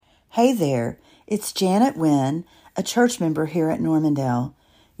Hey there, it's Janet Wynn, a church member here at Normandale.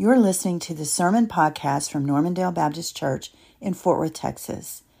 You're listening to the Sermon Podcast from Normandale Baptist Church in Fort Worth,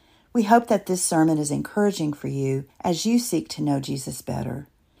 Texas. We hope that this sermon is encouraging for you as you seek to know Jesus better.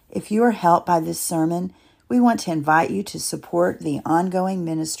 If you are helped by this sermon, we want to invite you to support the ongoing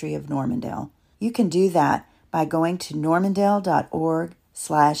ministry of Normandale. You can do that by going to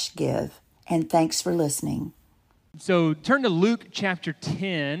normandale.org/give. And thanks for listening. So turn to Luke chapter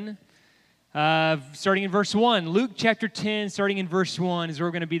 10, starting in verse 1. Luke chapter 10, starting in verse 1 is where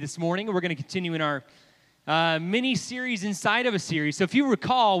we're going to be this morning. We're going to continue in our mini-series inside of a series. So if you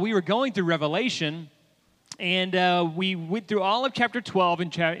recall, we were going through Revelation, and we went through all of chapter 12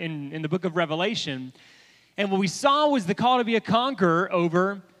 in the book of Revelation. And what we saw was the call to be a conqueror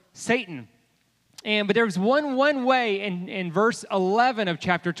over Satan. But there was one way in verse 11 of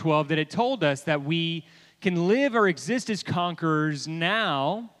chapter 12 that it told us that we can live or exist as conquerors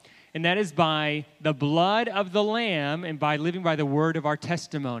now, and that is by the blood of the Lamb and by living by the word of our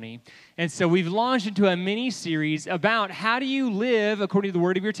testimony. And so we've launched into a mini-series about how do you live according to the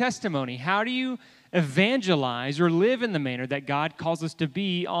word of your testimony? How do you evangelize or live in the manner that God calls us to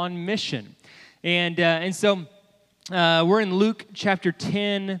be on mission? And so we're in Luke chapter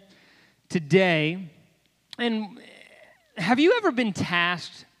 10 today. And have you ever been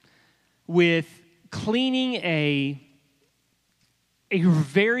tasked with cleaning a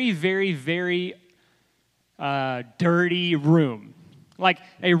very, very, very dirty room? Like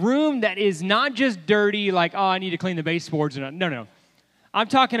a room that is not just dirty, like, oh, I need to clean the baseboards. No. I'm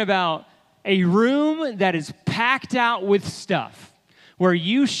talking about a room that is packed out with stuff, where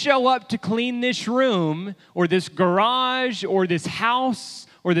you show up to clean this room or this garage or this house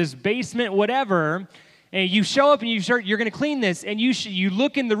or this basement, whatever, and you show up and you're going to clean this, and you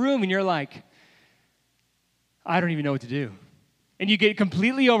look in the room and you're like, I don't even know what to do. And you get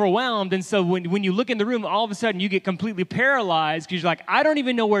completely overwhelmed. And so when you look in the room, all of a sudden you get completely paralyzed because you're like, I don't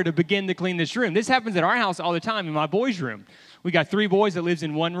even know where to begin to clean this room. This happens at our house all the time in my boys' room. We got 3 boys that lives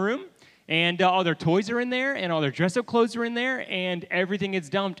in one room, and all their toys are in there, and all their dress-up clothes are in there, and everything gets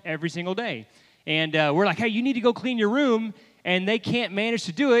dumped every single day. And we're like, hey, you need to go clean your room, and they can't manage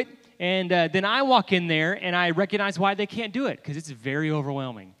to do it. And then I walk in there, and I recognize why they can't do it, because it's very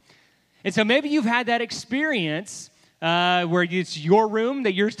overwhelming. And so maybe you've had that experience where it's your room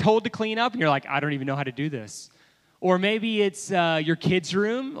that you're told to clean up, and you're like, I don't even know how to do this. Or maybe it's your kid's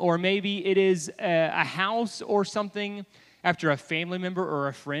room, or maybe it is a house or something after a family member or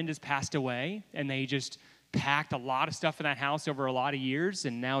a friend has passed away, and they just packed a lot of stuff in that house over a lot of years,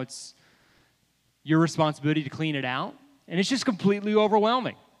 and now it's your responsibility to clean it out, and it's just completely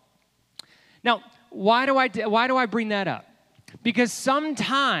overwhelming. Now, why do I bring that up? Because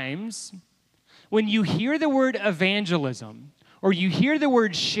sometimes when you hear the word evangelism, or you hear the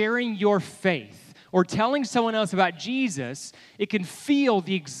word sharing your faith, or telling someone else about Jesus, it can feel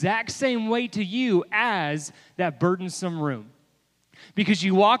the exact same way to you as that burdensome room. Because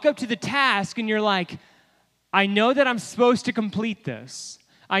you walk up to the task and you're like, I know that I'm supposed to complete this.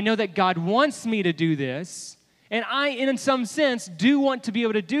 I know that God wants me to do this. And I, in some sense, do want to be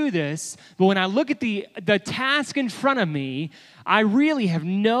able to do this, but when I look at the task in front of me, I really have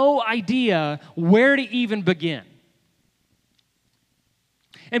no idea where to even begin.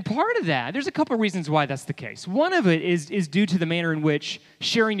 And part of that, there's a couple of reasons why that's the case. One of it is due to the manner in which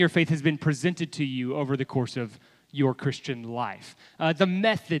sharing your faith has been presented to you over the course of your Christian life. The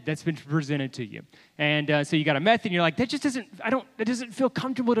method that's been presented to you. And so you got a method, and you're like, that doesn't feel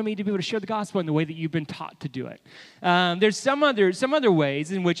comfortable to me to be able to share the gospel in the way that you've been taught to do it. There's some other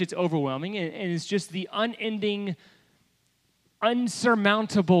ways in which it's overwhelming, and it's just the unending,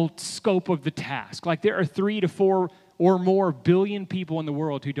 unsurmountable scope of the task. Like there are 3 to 4 or more billion people in the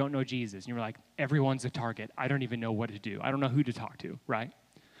world who don't know Jesus. And you're like, everyone's a target. I don't even know what to do. I don't know who to talk to, right?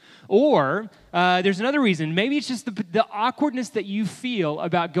 Or there's another reason. Maybe it's just the awkwardness that you feel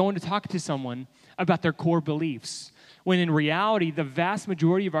about going to talk to someone about their core beliefs, when in reality, the vast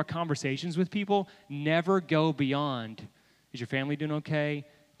majority of our conversations with people never go beyond, is your family doing okay?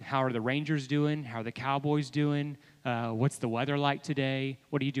 How are the Rangers doing? How are the Cowboys doing? What's the weather like today?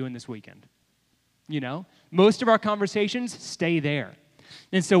 What are you doing this weekend? You know, most of our conversations stay there.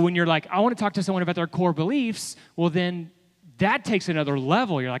 And so when you're like, I want to talk to someone about their core beliefs, well then, that takes another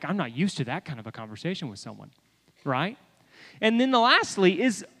level. You're like, I'm not used to that kind of a conversation with someone, right? And then lastly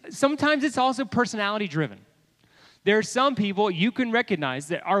is sometimes it's also personality driven. There are some people you can recognize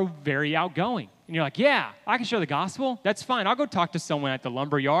that are very outgoing. And you're like, yeah, I can share the gospel. That's fine. I'll go talk to someone at the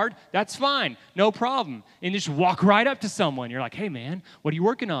lumber yard. That's fine. No problem. And just walk right up to someone. You're like, hey, man, what are you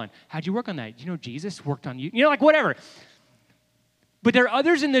working on? How'd you work on that? You know, Jesus worked on you. You know, like whatever. But there are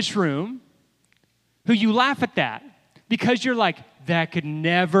others in this room who you laugh at that because you're like, that could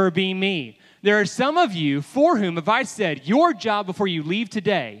never be me. There are some of you for whom, if I said, your job before you leave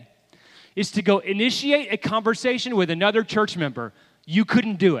today is to go initiate a conversation with another church member, you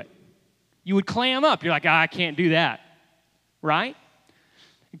couldn't do it. You would clam up. You're like, I can't do that, right?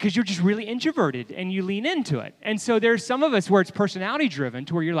 Because you're just really introverted and you lean into it. And so there's some of us where it's personality driven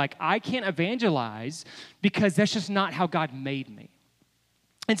to where you're like, I can't evangelize because that's just not how God made me.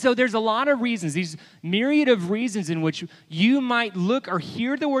 And so there's a lot of reasons, these myriad of reasons in which you might look or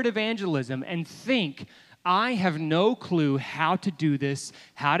hear the word evangelism and think, I have no clue how to do this,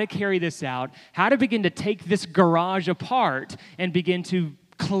 how to carry this out, how to begin to take this garage apart and begin to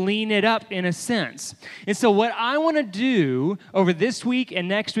clean it up in a sense. And so what I want to do over this week and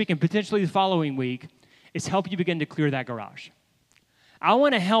next week and potentially the following week is help you begin to clear that garage. I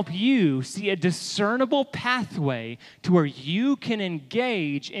want to help you see a discernible pathway to where you can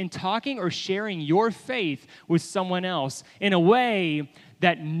engage in talking or sharing your faith with someone else in a way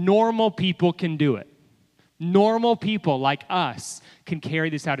that normal people can do it. Normal people like us can carry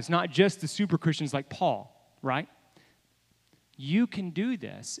this out. It's not just the super Christians like Paul, right? You can do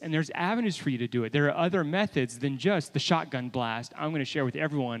this, and there's avenues for you to do it. There are other methods than just the shotgun blast I'm going to share with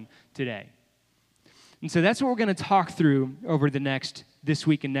everyone today. And so that's what we're going to talk through over this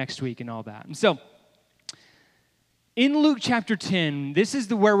week and next week and all that. And so in Luke chapter 10, this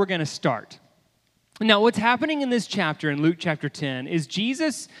is where we're going to start. Now, what's happening in this chapter, in Luke chapter 10, is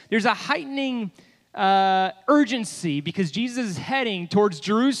there's a heightening urgency because Jesus is heading towards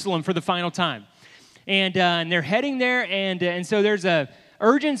Jerusalem for the final time. And they're heading there, and so there's a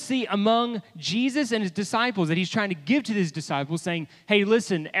urgency among Jesus and his disciples that he's trying to give to his disciples, saying, hey,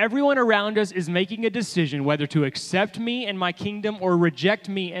 listen, everyone around us is making a decision whether to accept me and my kingdom or reject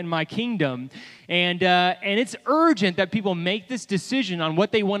me and my kingdom. And it's urgent that people make this decision on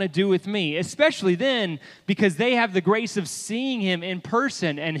what they want to do with me, especially then because they have the grace of seeing him in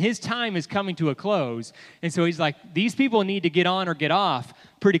person and his time is coming to a close. And so he's like, these people need to get on or get off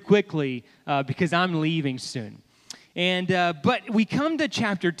pretty quickly because I'm leaving soon. And but we come to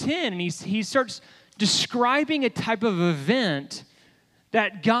chapter 10, and he starts describing a type of event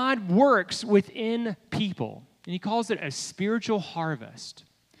that God works within people. And he calls it a spiritual harvest,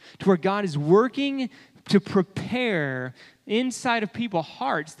 to where God is working to prepare inside of people's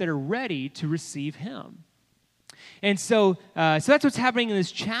hearts that are ready to receive him. And so that's what's happening in this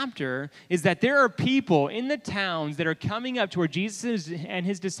chapter, is that there are people in the towns that are coming up to where Jesus and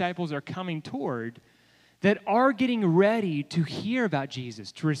his disciples are coming toward, that are getting ready to hear about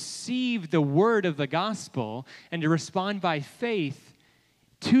Jesus, to receive the word of the gospel, and to respond by faith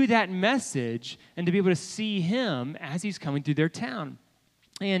to that message, and to be able to see him as he's coming through their town.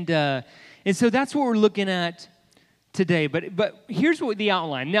 And so that's what we're looking at today. But here's what the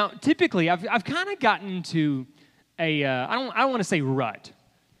outline. Now, typically, I've kind of gotten into I don't want to say rut,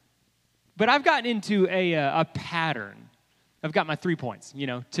 but I've gotten into a pattern. I've got my 3 points,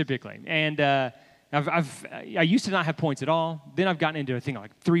 typically, and I used to not have points at all. Then I've gotten into a thing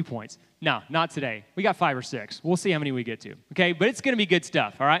like 3 points. No, not today. We got 5 or 6. We'll see how many we get to. Okay, but it's going to be good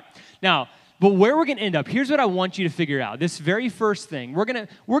stuff. All right. Now, but where we're going to end up, here's what I want you to figure out. This very first thing, we're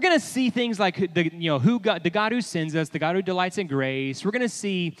gonna see things like the God who sends us, the God who delights in grace. We're going to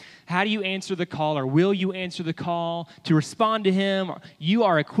see how do you answer the call, or will you answer the call to respond to him? Or you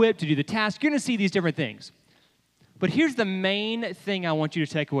are equipped to do the task. You're going to see these different things. But here's the main thing I want you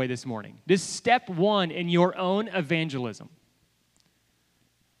to take away this morning. This step 1 in your own evangelism.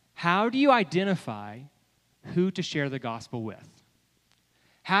 How do you identify who to share the gospel with?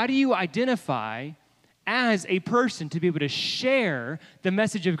 How do you identify as a person to be able to share the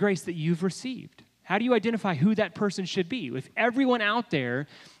message of grace that you've received? How do you identify who that person should be? If everyone out there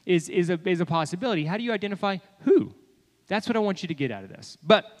is a possibility, how do you identify who? That's what I want you to get out of this.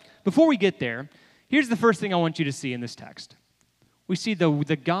 But before we get there, here's the first thing I want you to see in this text. We see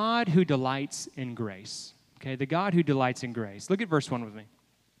the God who delights in grace. Okay, the God who delights in grace. Look at verse 1 with me.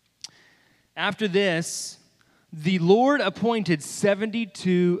 After this, the Lord appointed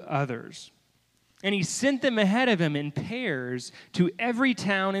 72 others, and he sent them ahead of him in pairs to every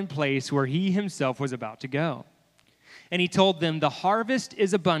town and place where he himself was about to go. And he told them, the harvest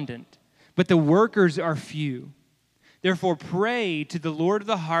is abundant, but the workers are few. Therefore, pray to the Lord of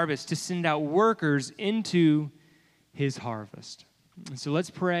the harvest to send out workers into his harvest. And so let's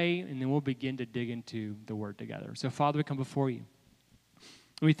pray, and then we'll begin to dig into the word together. So, Father, we come before you.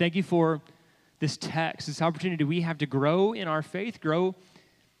 And we thank you for this text, this opportunity we have to grow in our faith, grow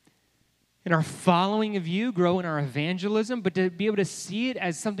in our following of you, grow in our evangelism, but to be able to see it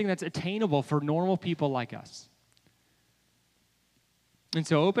as something that's attainable for normal people like us. And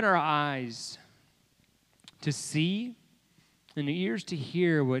so open our eyes to see and ears to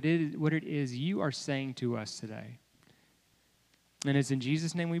hear what it is you are saying to us today. And it's in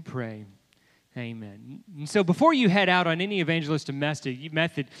Jesus' name we pray. Amen. And so before you head out on any evangelistic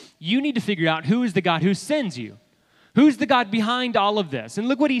method, you need to figure out who is the God who sends you. Who's the God behind all of this? And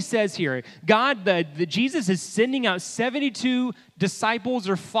look what he says here. Jesus is sending out 72 disciples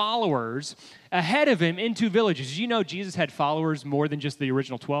or followers ahead of him into villages. You know Jesus had followers more than just the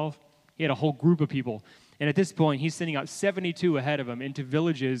original 12. He had a whole group of people. And at this point, he's sending out 72 ahead of him into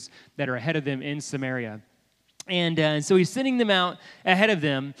villages that are ahead of them in Samaria. And so he's sending them out ahead of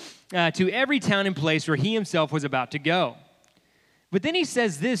them to every town and place where he himself was about to go. But then he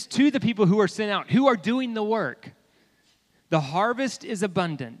says this to the people who are sent out, who are doing the work. The harvest is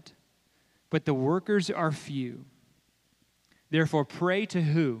abundant, but the workers are few. Therefore, pray to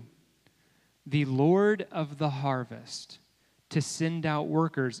who? The Lord of the harvest, to send out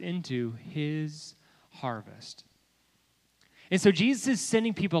workers into his harvest. And so Jesus is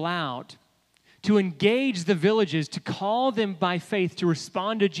sending people out to engage the villages, to call them by faith, to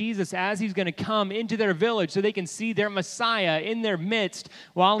respond to Jesus as he's going to come into their village so they can see their Messiah in their midst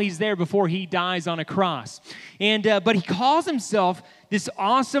while he's there before he dies on a cross. But he calls himself this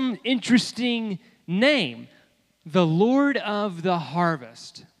awesome, interesting name, the Lord of the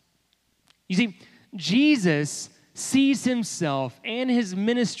harvest. You see, Jesus sees himself and his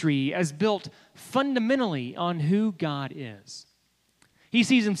ministry as built fundamentally on who God is. He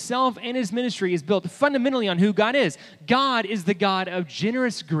sees himself and his ministry is built fundamentally on who God is. God is the God of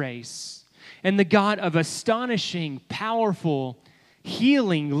generous grace and the God of astonishing, powerful,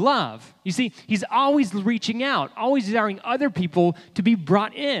 healing love. You see, he's always reaching out, always desiring other people to be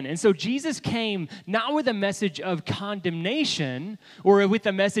brought in. And so Jesus came not with a message of condemnation or with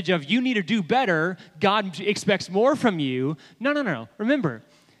a message of you need to do better, God expects more from you. No. Remember,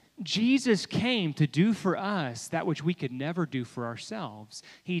 Jesus came to do for us that which we could never do for ourselves.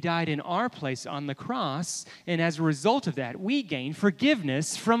 He died in our place on the cross, and as a result of that, we gain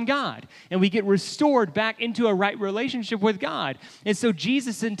forgiveness from God, and we get restored back into a right relationship with God. And so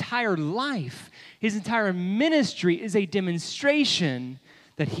Jesus' entire life, his entire ministry is a demonstration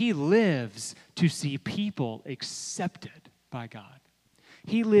that he lives to see people accepted by God.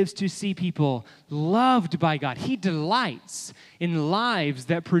 He lives to see people loved by God. He delights in lives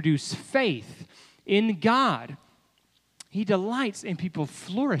that produce faith in God. He delights in people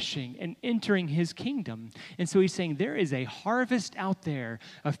flourishing and entering his kingdom. And so he's saying there is a harvest out there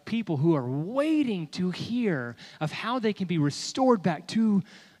of people who are waiting to hear of how they can be restored back to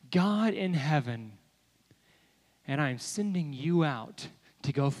God in heaven. And I'm sending you out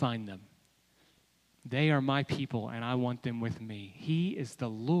to go find them. They are my people, and I want them with me. He is the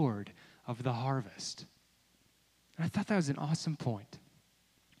Lord of the harvest. And I thought that was an awesome point.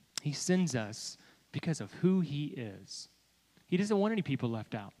 He sends us because of who he is. He doesn't want any people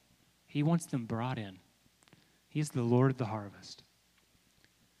left out. He wants them brought in. He is the Lord of the harvest.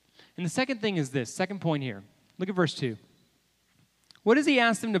 And the second thing is this, second point here. Look at verse 2. What does he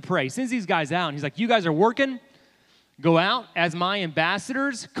ask them to pray? He sends these guys out, and he's like, you guys are working. Go out as my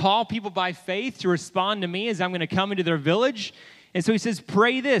ambassadors, call people by faith to respond to me as I'm going to come into their village. And so he says,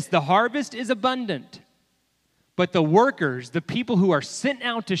 pray this, the harvest is abundant, but the workers, the people who are sent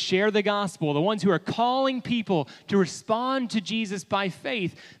out to share the gospel, the ones who are calling people to respond to Jesus by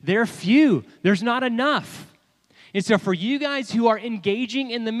faith, they're few. There's not enough. And so for you guys who are engaging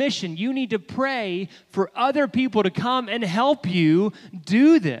in the mission, you need to pray for other people to come and help you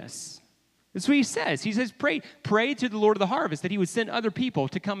do this. That's what he says. He says, pray to the Lord of the harvest that he would send other people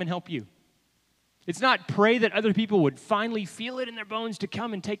to come and help you. It's not pray that other people would finally feel it in their bones to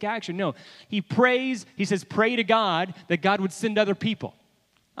come and take action. No, he says, pray to God that God would send other people.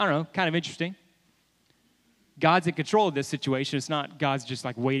 I don't know, kind of interesting. God's in control of this situation. It's not God's just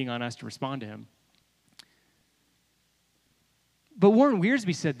like waiting on us to respond to him. But Warren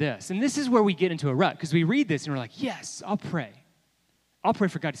Wiersbe said this, and this is where we get into a rut, because we read this and we're like, yes, I'll pray. I'll pray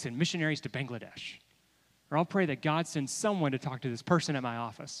for God to send missionaries to Bangladesh. Or I'll pray that God sends someone to talk to this person at my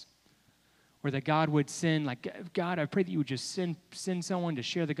office. Or that God would send, God, I pray that you would just send someone to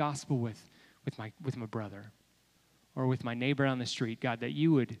share the gospel with my brother. Or with my neighbor on the street. God, that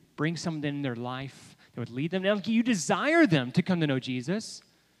you would bring someone in their life that would lead them. Now, you desire them to come to know Jesus.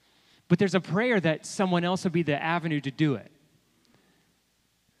 But there's a prayer that someone else would be the avenue to do it.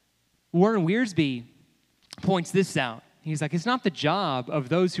 Warren Wiersbe points this out. He's like, it's not the job of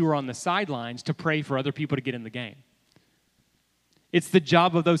those who are on the sidelines to pray for other people to get in the game. It's the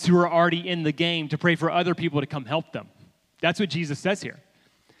job of those who are already in the game to pray for other people to come help them. That's what Jesus says here.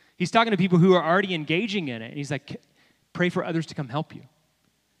 He's talking to people who are already engaging in it. And he's like, pray for others to come help you.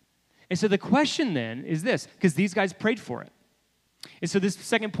 And so the question then is this, because these guys prayed for it. And so this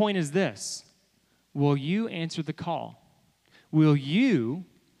second point is this: will you answer the call? Will you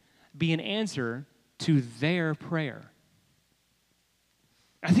be an answer to their prayer?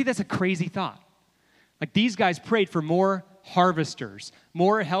 I think that's a crazy thought. Like, these guys prayed for more harvesters,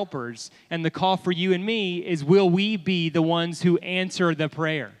 more helpers, and the call for you and me is, will we be the ones who answer the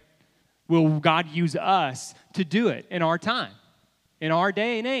prayer? Will God use us to do it in our time, in our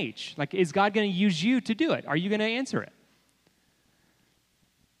day and age? Like, is God going to use you to do it? Are you going to answer it?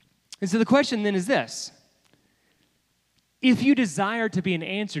 And so the question then is this: if you desire to be an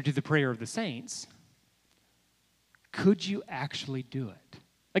answer to the prayer of the saints, could you actually do it?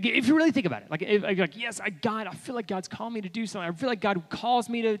 Like, if you really think about it, like yes, I feel like God's called me to do something. I feel like God calls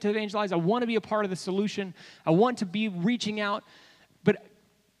me to evangelize. I want to be a part of the solution. I want to be reaching out. But,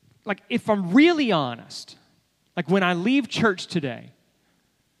 like, if I'm really honest, like, when I leave church today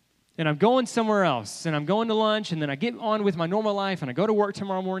and I'm going somewhere else and I'm going to lunch and then I get on with my normal life and I go to work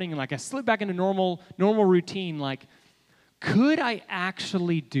tomorrow morning and, like, I slip back into normal routine, like, could I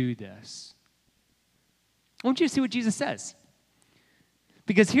actually do this? I want you to see what Jesus says.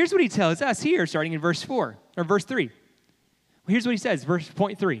 Because here's what he tells us here, starting in verse 3. Well, here's what he says,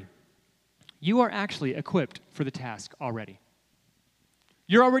 point 3. You are actually equipped for the task already.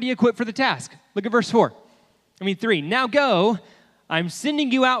 You're already equipped for the task. Look at verse 3. Now go, I'm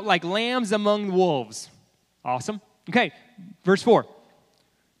sending you out like lambs among wolves. Awesome. Okay, verse 4.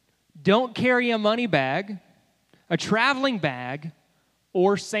 Don't carry a money bag, a traveling bag,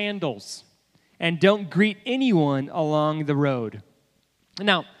 or sandals. And don't greet anyone along the road.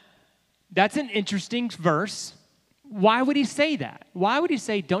 Now, that's an interesting verse. Why would he say that? Why would he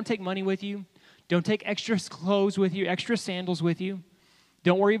say, don't take money with you? Don't take extra clothes with you, extra sandals with you.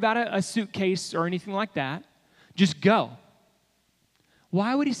 Don't worry about a suitcase or anything like that. Just go.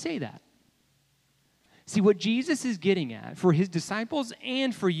 Why would he say that? See, what Jesus is getting at for his disciples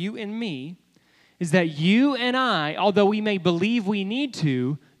and for you and me is that you and I, although we may believe we need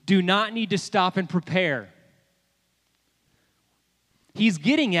to, do not need to stop and prepare. He's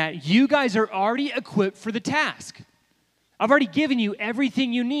getting at, you guys are already equipped for the task. I've already given you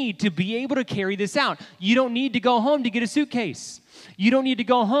everything you need to be able to carry this out. You don't need to go home to get a suitcase. You don't need to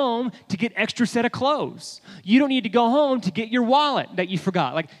go home to get extra set of clothes. You don't need to go home to get your wallet that you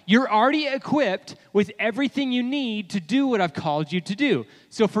forgot. Like, you're already equipped with everything you need to do what I've called you to do.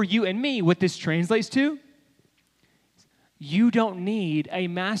 So for you and me, what this translates to, you don't need a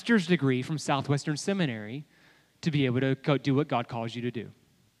master's degree from Southwestern Seminary to be able to go do what God calls you to do.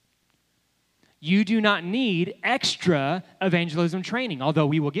 You do not need extra evangelism training, although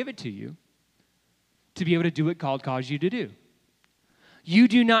we will give it to you, to be able to do what God calls you to do. You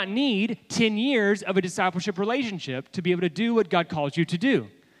do not need 10 years of a discipleship relationship to be able to do what God calls you to do.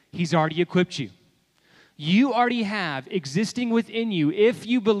 He's already equipped you. You already have existing within you, if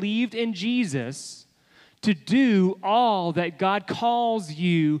you believed in Jesus, to do all that God calls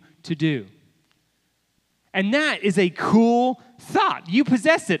you to do. And that is a cool thought. You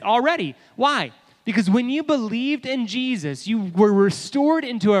possess it already. Why? Because when you believed in Jesus, you were restored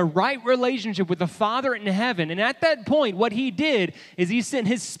into a right relationship with the Father in heaven. And at that point, what he did is he sent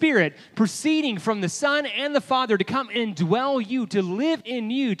his Spirit proceeding from the Son and the Father to come and dwell you, to live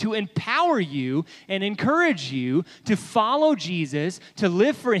in you, to empower you and encourage you to follow Jesus, to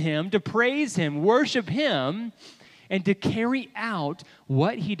live for him, to praise him, worship him, and to carry out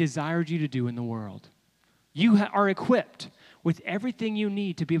what he desired you to do in the world. You are equipped with everything you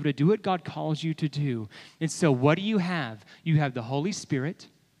need to be able to do what God calls you to do. And so what do you have? You have the Holy Spirit,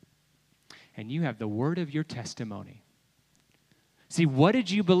 and you have the word of your testimony. See, what did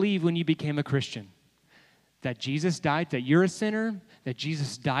you believe when you became a Christian? That Jesus died, that you're a sinner, that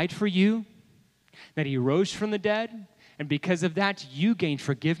Jesus died for you, that he rose from the dead, and because of that, you gained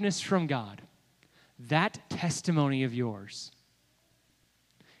forgiveness from God. That testimony of yours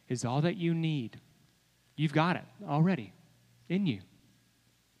is all that you need. You've got it already in you.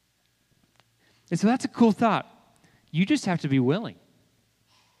 And so that's a cool thought. You just have to be willing.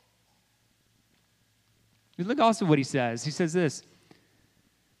 Look also what he says. He says this: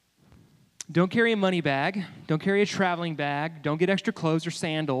 don't carry a money bag, don't carry a traveling bag, don't get extra clothes or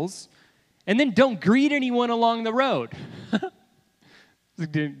sandals, and then don't greet anyone along the road.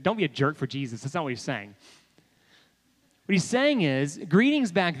 Don't be a jerk for Jesus. That's not what he's saying. What he's saying is,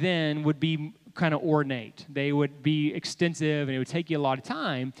 greetings back then would be kind of ornate. They would be extensive, and it would take you a lot of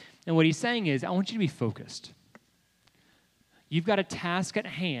time. And what he's saying is, I want you to be focused. You've got a task at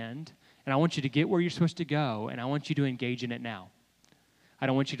hand, and I want you to get where you're supposed to go, and I want you to engage in it now. I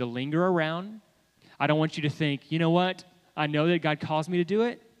don't want you to linger around. I don't want you to think, you know what? I know that God calls me to do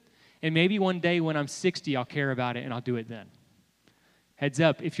it, And maybe one day when I'm 60, I'll care about it and I'll do it then. Heads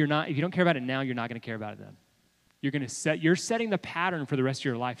up, if you don't care about it now, you're not going to care about it then. You're setting the pattern for the rest of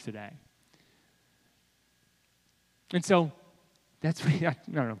your life today. And so that's what, I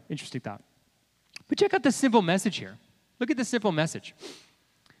don't know, interesting thought. But check out the simple message here. Look at the simple message.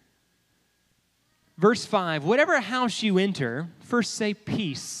 Verse 5, whatever house you enter, first say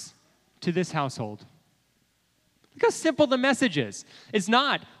peace to this household. Look how simple the message is. It's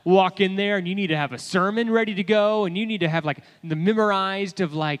not walk in there and you need to have a sermon ready to go and you need to have like the memorized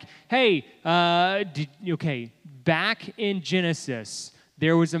of like, hey, back in Genesis,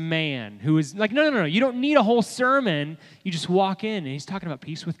 there was a man who was like, no. You don't need a whole sermon. You just walk in and he's talking about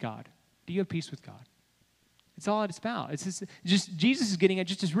peace with God. Do you have peace with God? It's all it's about. It's just Jesus is getting at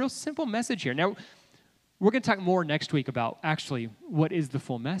just this real simple message here. Now, we're going to talk more next week about actually what is the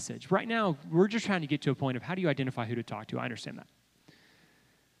full message. Right now, we're just trying to get to a point of how do you identify who to talk to. I understand that.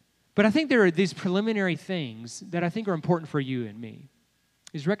 But I think there are these preliminary things that I think are important for you and me,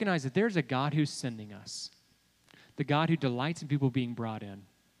 is recognize that there's a God who's sending us, the God who delights in people being brought in.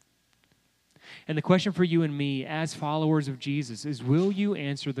 And the question for you and me as followers of Jesus is, will you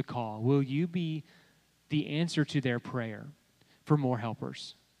answer the call? Will you be the answer to their prayer for more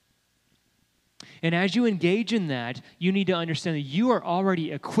helpers? And as you engage in that, you need to understand that you are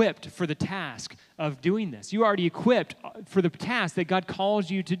already equipped for the task of doing this. You are already equipped for the task that God calls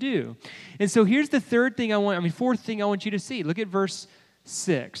you to do. And so here's the fourth thing I want you to see. Look at verse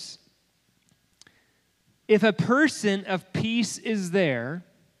 6. If a person of peace is there,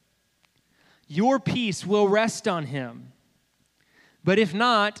 your peace will rest on him. But if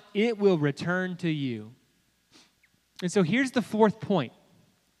not, it will return to you. And so here's the fourth point.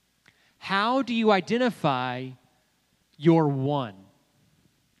 How do you identify your one?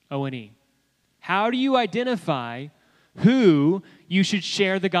 O-N-E. How do you identify who you should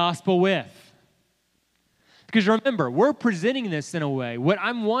share the gospel with? Because remember, we're presenting this in a way. What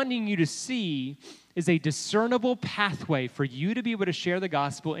I'm wanting you to see is a discernible pathway for you to be able to share the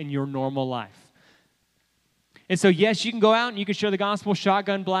gospel in your normal life. And so, yes, you can go out and you can share the gospel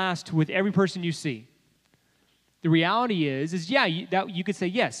shotgun blast with every person you see. The reality is you could say,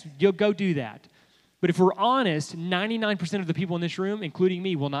 yes, you'll go do that. But if we're honest, 99% of the people in this room, including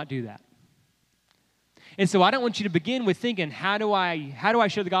me, will not do that. And so I don't want you to begin with thinking, how do I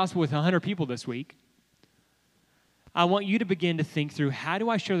share the gospel with 100 people this week? I want you to begin to think through, how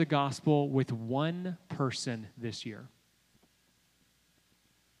do I share the gospel with one person this year?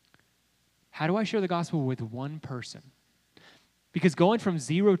 How do I share the gospel with one person? Because going from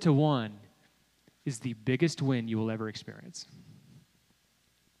 0 to 1 is the biggest win you will ever experience.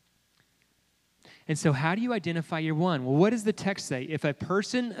 And so how do you identify your one? Well, what does the text say? If a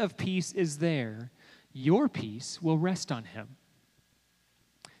person of peace is there, your peace will rest on him.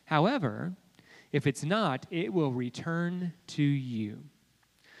 However, if it's not, it will return to you.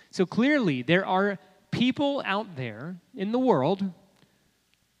 So clearly, there are people out there in the world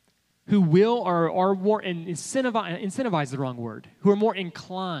who will or are more incentivize the wrong word, who are more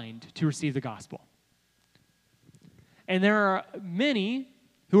inclined to receive the gospel. And there are many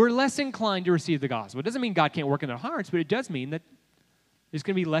who are less inclined to receive the gospel. It doesn't mean God can't work in their hearts, but it does mean that there's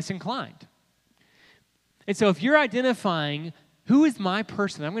going to be less inclined. And so if you're identifying who is my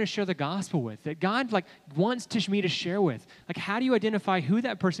person I'm going to share the gospel with, that God wants me to share with, how do you identify who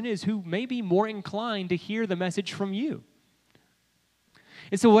that person is who may be more inclined to hear the message from you?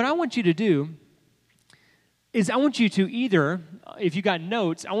 And so what I want you to do is I want you to either, if you got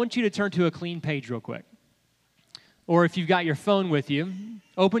notes, I want you to turn to a clean page real quick. Or if you've got your phone with you,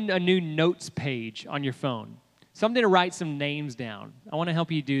 open a new notes page on your phone. Something to write some names down. I want to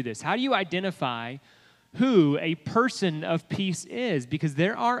help you do this. How do you identify who a person of peace is? Because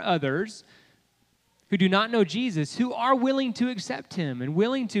there are others who do not know Jesus who are willing to accept him and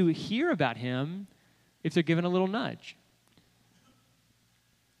willing to hear about him if they're given a little nudge.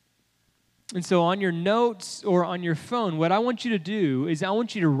 And so on your notes or on your phone, what I want you to do is I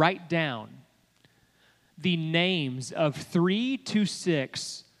want you to write down the names of 3 to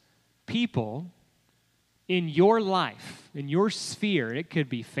 6 people in your life, in your sphere. It could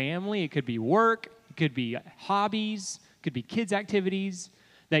be family, it could be work, it could be hobbies, it could be kids' activities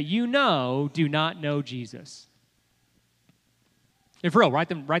that you know do not know Jesus. And for real, write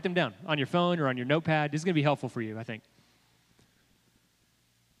them down on your phone or on your notepad. This is going to be helpful for you, I think.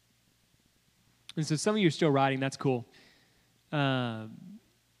 And so some of you are still writing. That's cool.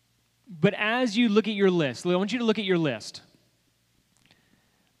 But as you look at your list, I want you to look at your list.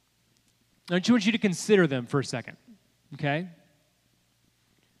 I just want you to consider them for a second, okay?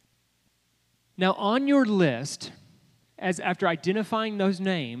 Now, on your list, after identifying those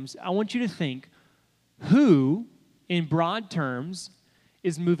names, I want you to think who, in broad terms,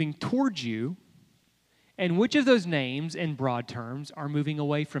 is moving towards you, and which of those names, in broad terms, are moving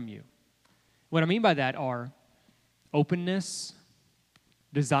away from you. What I mean by that are openness,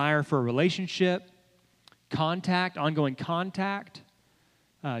 desire for a relationship, contact, ongoing contact,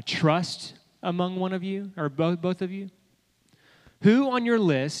 trust among one of you, or both of you. Who on your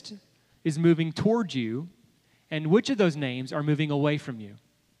list is moving towards you, and which of those names are moving away from you?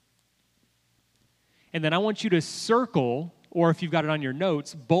 And then I want you to circle, or if you've got it on your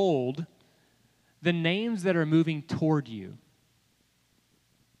notes, bold, the names that are moving toward you.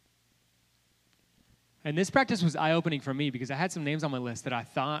 And this practice was eye-opening for me because I had some names on my list that I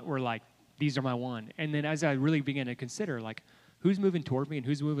thought were like, these are my one. And then as I really began to consider, like, who's moving toward me and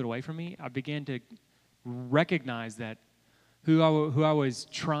who's moving away from me, I began to recognize that who I was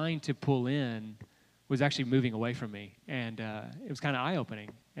trying to pull in was actually moving away from me. And it was kind of eye-opening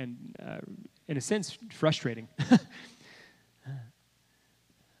and, in a sense, frustrating.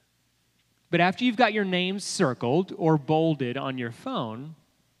 But after you've got your names circled or bolded on your phone,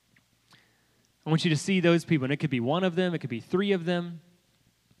 I want you to see those people. And it could be one of them. It could be three of them.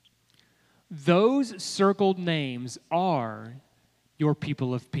 Those circled names are your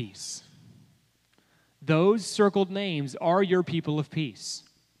people of peace. Those circled names are your people of peace.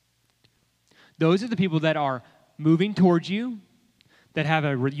 Those are the people that are moving towards you, that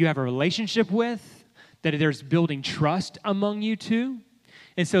you have a relationship with, that there's building trust among you two.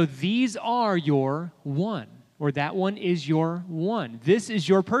 And so these are your one, or that one is your one. This is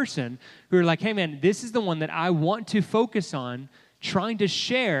your person who are like, hey man, this is the one that I want to focus on trying to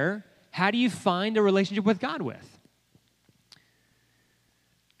share. How do you find a relationship with God with?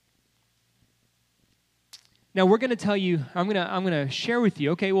 Now we're going to tell you, I'm going to share with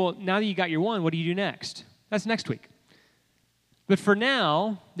you, okay, well, now that you got your one, what do you do next? That's next week. But for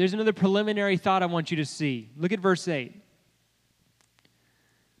now, there's another preliminary thought I want you to see. Look at verse 8.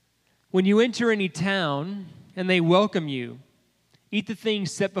 When you enter any town and they welcome you, eat the things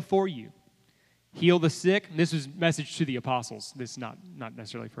set before you. Heal the sick. This is a message to the apostles. This is not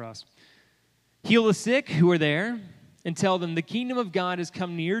necessarily for us. Heal the sick who are there and tell them the kingdom of God has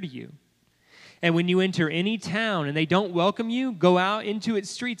come near to you. And when you enter any town and they don't welcome you, go out into its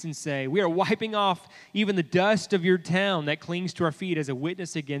streets and say, we are wiping off even the dust of your town that clings to our feet as a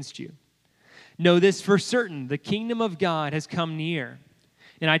witness against you. Know this for certain, the kingdom of God has come near.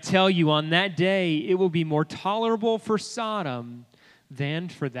 And I tell you, on that day, it will be more tolerable for Sodom than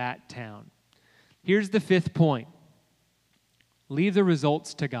for that town. Here's the fifth point. Leave the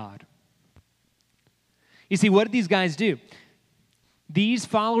results to God. You see, what did these guys do? These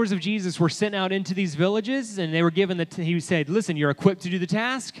followers of Jesus were sent out into these villages, and they were given he said, listen, you're equipped to do the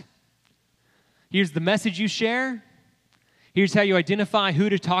task. Here's the message you share. Here's how you identify who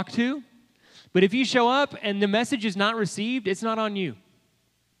to talk to. But if you show up and the message is not received, it's not on you.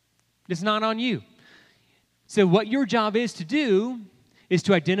 It's not on you. So what your job is to do is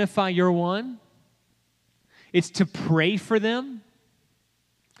to identify your one. It's to pray for them.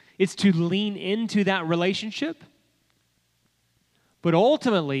 It's to lean into that relationship. But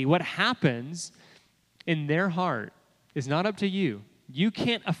ultimately, what happens in their heart is not up to you. You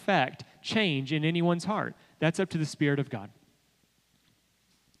can't affect change in anyone's heart. That's up to the Spirit of God.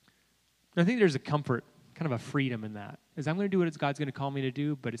 And I think there's a comfort, kind of a freedom in that. Is I'm going to do what God's going to call me to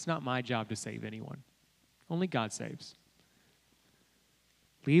do, but it's not my job to save anyone. Only God saves.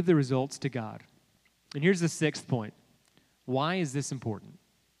 Leave the results to God. And here's the sixth point. Why is this important?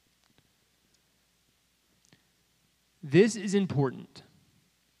 This is important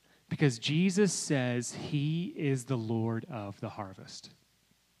because Jesus says he is the Lord of the harvest.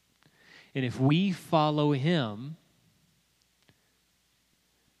 And if we follow him,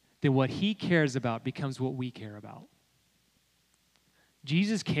 then what he cares about becomes what we care about.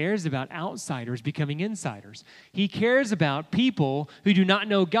 Jesus cares about outsiders becoming insiders. He cares about people who do not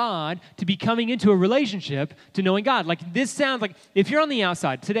know God to be coming into a relationship to knowing God. Like this sounds like, if you're on the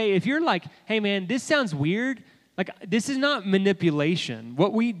outside today, if you're like, hey man, this sounds weird, like this is not manipulation.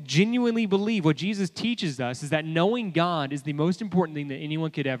 What we genuinely believe, what Jesus teaches us is that knowing God is the most important thing that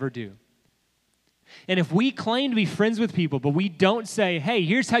anyone could ever do. And if we claim to be friends with people, but we don't say, hey,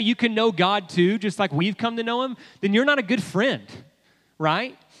 here's how you can know God too, just like we've come to know him, then you're not a good friend.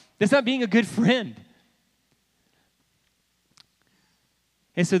 Right? That's not being a good friend.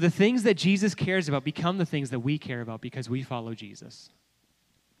 And so the things that Jesus cares about become the things that we care about because we follow Jesus.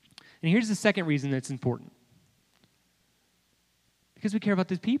 And here's the second reason that's important. Because we care about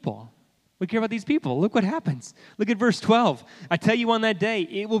these people. We care about these people. Look what happens. Look at verse 12. I tell you on that day,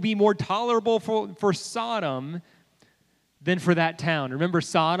 it will be more tolerable for Sodom than for that town. Remember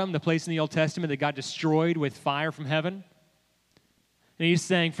Sodom, the place in the Old Testament that got destroyed with fire from heaven? And he's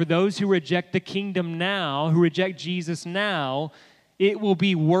saying, for those who reject the kingdom now, who reject Jesus now, it will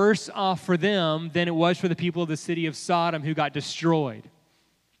be worse off for them than it was for the people of the city of Sodom who got destroyed.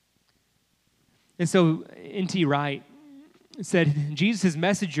 And so N.T. Wright said, Jesus'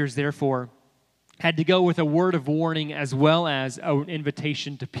 messengers, therefore, had to go with a word of warning as well as an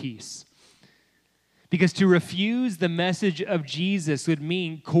invitation to peace. Because to refuse the message of Jesus would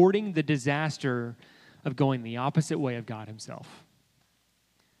mean courting the disaster of going the opposite way of God himself.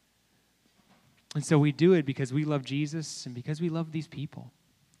 And so we do it because we love Jesus and because we love these people.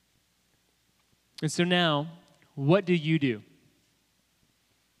 And so now, what do you do?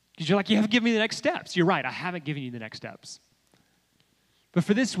 Because you're like, you haven't given me the next steps. You're right, I haven't given you the next steps. But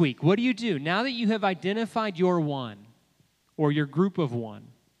for this week, what do you do? Now that you have identified your one or your group of one,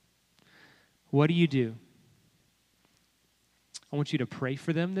 what do you do? I want you to pray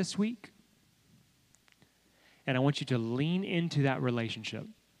for them this week. And I want you to lean into that relationship.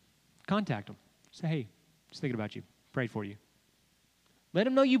 Contact them. Say, hey, just thinking about you. Prayed for you. Let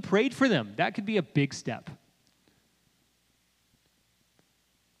them know you prayed for them. That could be a big step.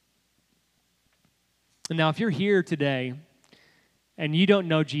 And now if you're here today and you don't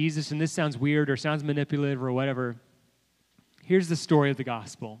know Jesus, and this sounds weird or sounds manipulative or whatever, here's the story of the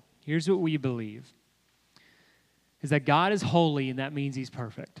gospel. Here's what we believe, is that God is holy, and that means he's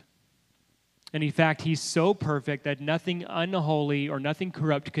perfect. And in fact, he's so perfect that nothing unholy or nothing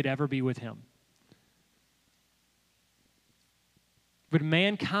corrupt could ever be with him. But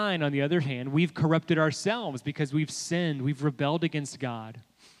mankind, on the other hand, we've corrupted ourselves because we've sinned, we've rebelled against God.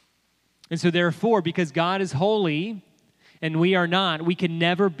 And so therefore, because God is holy and we are not, we can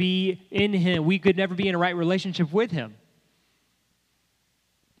never be in him. We could never be in a right relationship with him.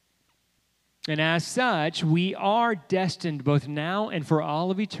 And as such, we are destined both now and for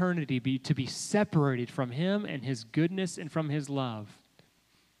all of eternity to be separated from him and his goodness and from his love.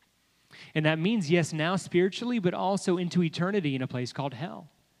 And that means, yes, now spiritually, but also into eternity in a place called hell.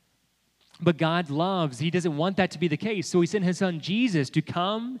 But God loves, he doesn't want that to be the case. So he sent his son Jesus to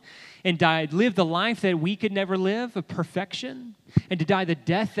come and die, live the life that we could never live, of perfection, and to die the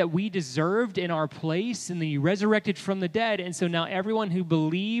death that we deserved in our place, and then he resurrected from the dead. And so now everyone who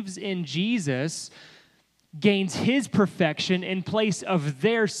believes in Jesus gains his perfection in place of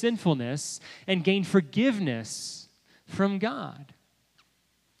their sinfulness and gain forgiveness from God.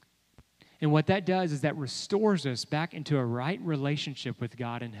 And what that does is that restores us back into a right relationship with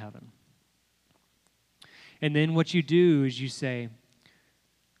God in heaven. And then what you do is you say,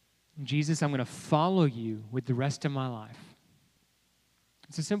 Jesus, I'm going to follow you with the rest of my life.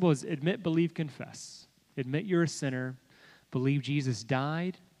 It's as simple as admit, believe, confess. Admit you're a sinner. Believe Jesus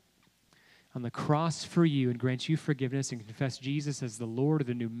died on the cross for you and grants you forgiveness, and confess Jesus as the Lord or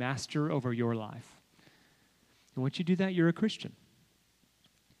the new master over your life. And once you do that, you're a Christian.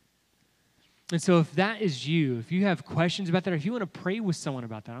 And so if that is you, if you have questions about that, or if you want to pray with someone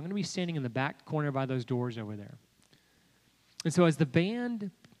about that, I'm going to be standing in the back corner by those doors over there. And so as the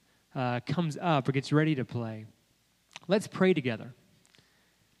band comes up or gets ready to play, let's pray together.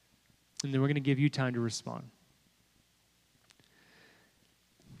 And then we're going to give you time to respond.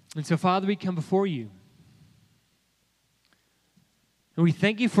 And so, Father, we come before you. And we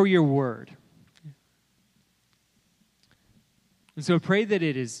thank you for your word. And so pray that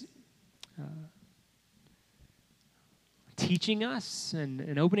it is teaching us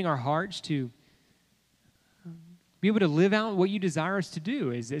and opening our hearts to be able to live out what you desire us to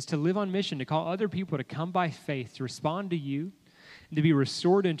do, is to live on mission, to call other people to come by faith, to respond to you, and to be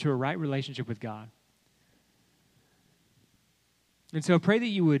restored into a right relationship with God. And so pray that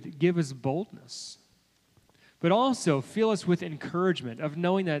you would give us boldness, but also fill us with encouragement of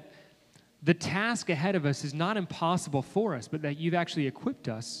knowing that the task ahead of us is not impossible for us, but that you've actually equipped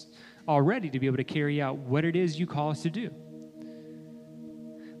us already to be able to carry out what it is you call us to do.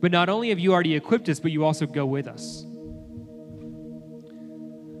 But not only have you already equipped us, but you also go with us.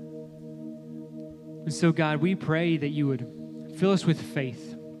 And so, God, we pray that you would fill us with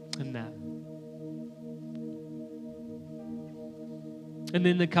faith in that. And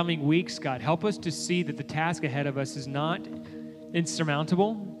in the coming weeks, God, help us to see that the task ahead of us is not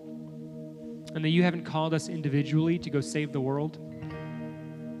insurmountable, and that you haven't called us individually to go save the world.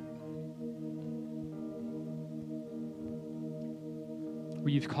 Where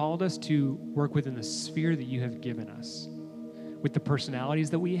you've called us to work within the sphere that you have given us, with the personalities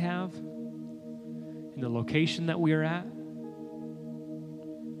that we have, in the location that we are at,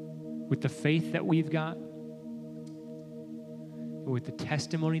 with the faith that we've got, with the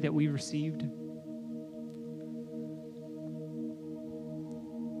testimony that we've received.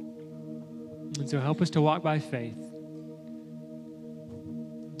 And so help us to walk by faith.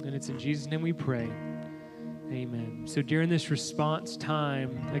 And it's in Jesus' name we pray. Amen. So during this response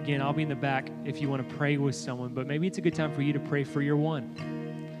time, again, I'll be in the back if you want to pray with someone, but maybe it's a good time for you to pray for your one.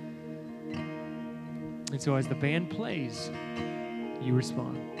 And so as the band plays, you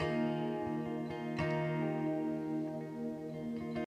respond.